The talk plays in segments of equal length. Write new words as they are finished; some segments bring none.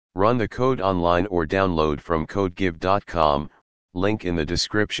Run the code online or download from codegive.com, link in the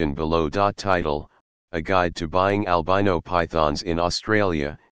description below. Title: A Guide to Buying Albino Pythons in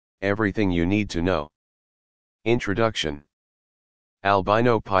Australia, Everything You Need to Know. Introduction.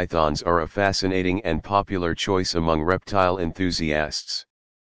 Albino pythons are a fascinating and popular choice among reptile enthusiasts.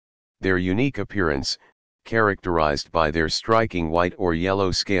 Their unique appearance, characterized by their striking white or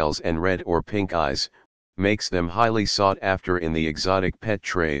yellow scales and red or pink eyes, makes them highly sought after in the exotic pet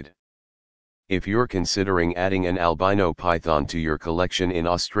trade. If you're considering adding an albino python to your collection in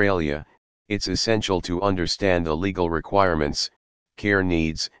Australia, it's essential to understand the legal requirements, care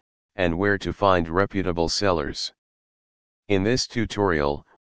needs, and where to find reputable sellers. In this tutorial,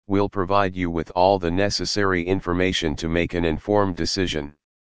 we'll provide you with all the necessary information to make an informed decision.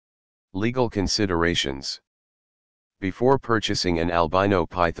 Legal considerations. Before purchasing an albino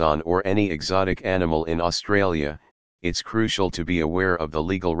python or any exotic animal in Australia, it's crucial to be aware of the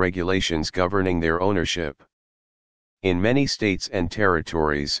legal regulations governing their ownership. In many states and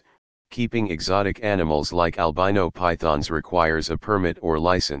territories, keeping exotic animals like albino pythons requires a permit or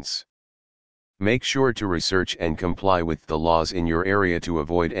license. Make sure to research and comply with the laws in your area to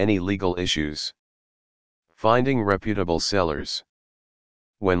avoid any legal issues. Finding reputable sellers.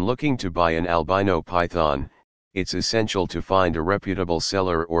 When looking to buy an albino python, it's essential to find a reputable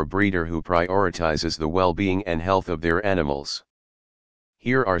seller or breeder who prioritizes the well-being and health of their animals.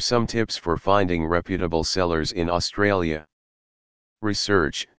 Here are some tips for finding reputable sellers in Australia.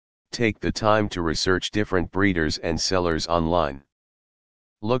 Research. Take the time to research different breeders and sellers online.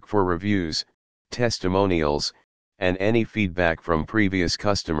 Look for reviews, testimonials, and any feedback from previous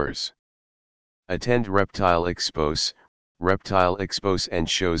customers. Attend reptile expos. Reptile expos and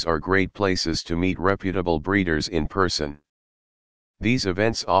shows are great places to meet reputable breeders in person. These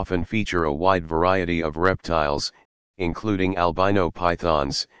events often feature a wide variety of reptiles, including albino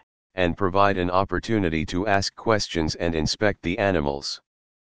pythons, and provide an opportunity to ask questions and inspect the animals.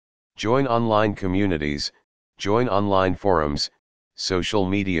 Join online communities, join online forums, social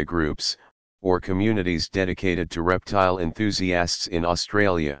media groups, or communities dedicated to reptile enthusiasts in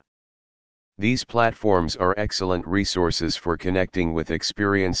Australia. These platforms are excellent resources for connecting with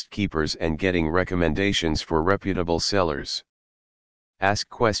experienced keepers and getting recommendations for reputable sellers. Ask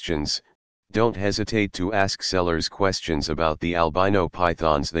questions. Don't hesitate to ask sellers questions about the albino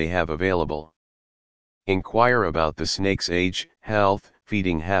pythons they have available. Inquire about the snake's age, health,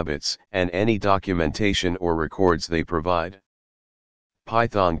 feeding habits, and any documentation or records they provide.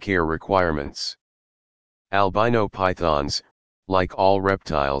 Python care requirements. Albino pythons, like all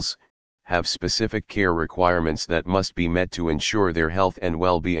reptiles, have specific care requirements that must be met to ensure their health and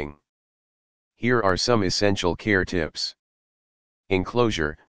well-being. Here are some essential care tips.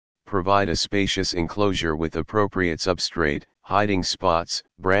 Enclosure. Provide a spacious enclosure with appropriate substrate, hiding spots,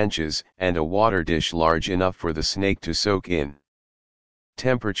 branches, and a water dish large enough for the snake to soak in.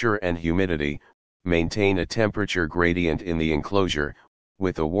 Temperature and humidity. Maintain a temperature gradient in the enclosure,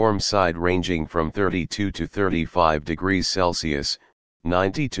 with a warm side ranging from 32 to 35 degrees Celsius,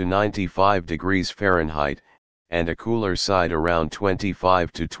 90 to 95 degrees Fahrenheit, and a cooler side around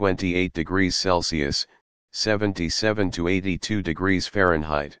 25 to 28 degrees Celsius, 77 to 82 degrees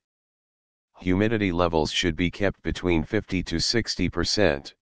Fahrenheit. Humidity levels should be kept between 50 to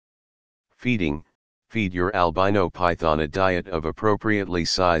 60%. Feeding. Feed your albino python a diet of appropriately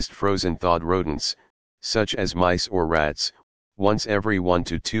sized frozen thawed rodents, such as mice or rats, once every 1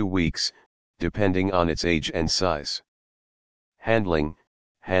 to 2 weeks, depending on its age and size. Handling.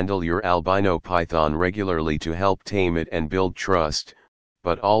 Handle your albino python regularly to help tame it and build trust,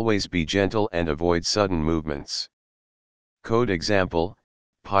 but always be gentle and avoid sudden movements. Code example: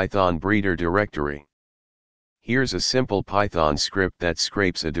 Python Breeder Directory. Here's a simple Python script that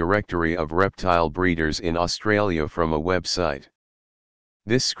scrapes a directory of reptile breeders in Australia from a website.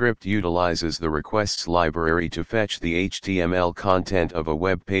 This script utilizes the requests library to fetch the HTML content of a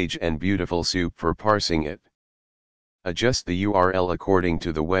web page and Beautiful Soup for parsing it. Adjust the URL according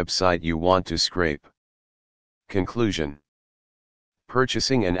to the website you want to scrape. Conclusion.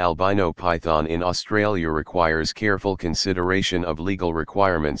 Purchasing an albino python in Australia requires careful consideration of legal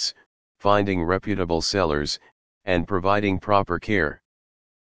requirements, finding reputable sellers, and providing proper care.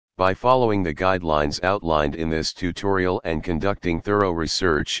 By following the guidelines outlined in this tutorial and conducting thorough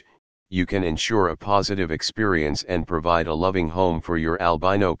research, you can ensure a positive experience and provide a loving home for your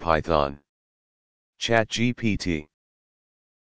albino python. ChatGPT.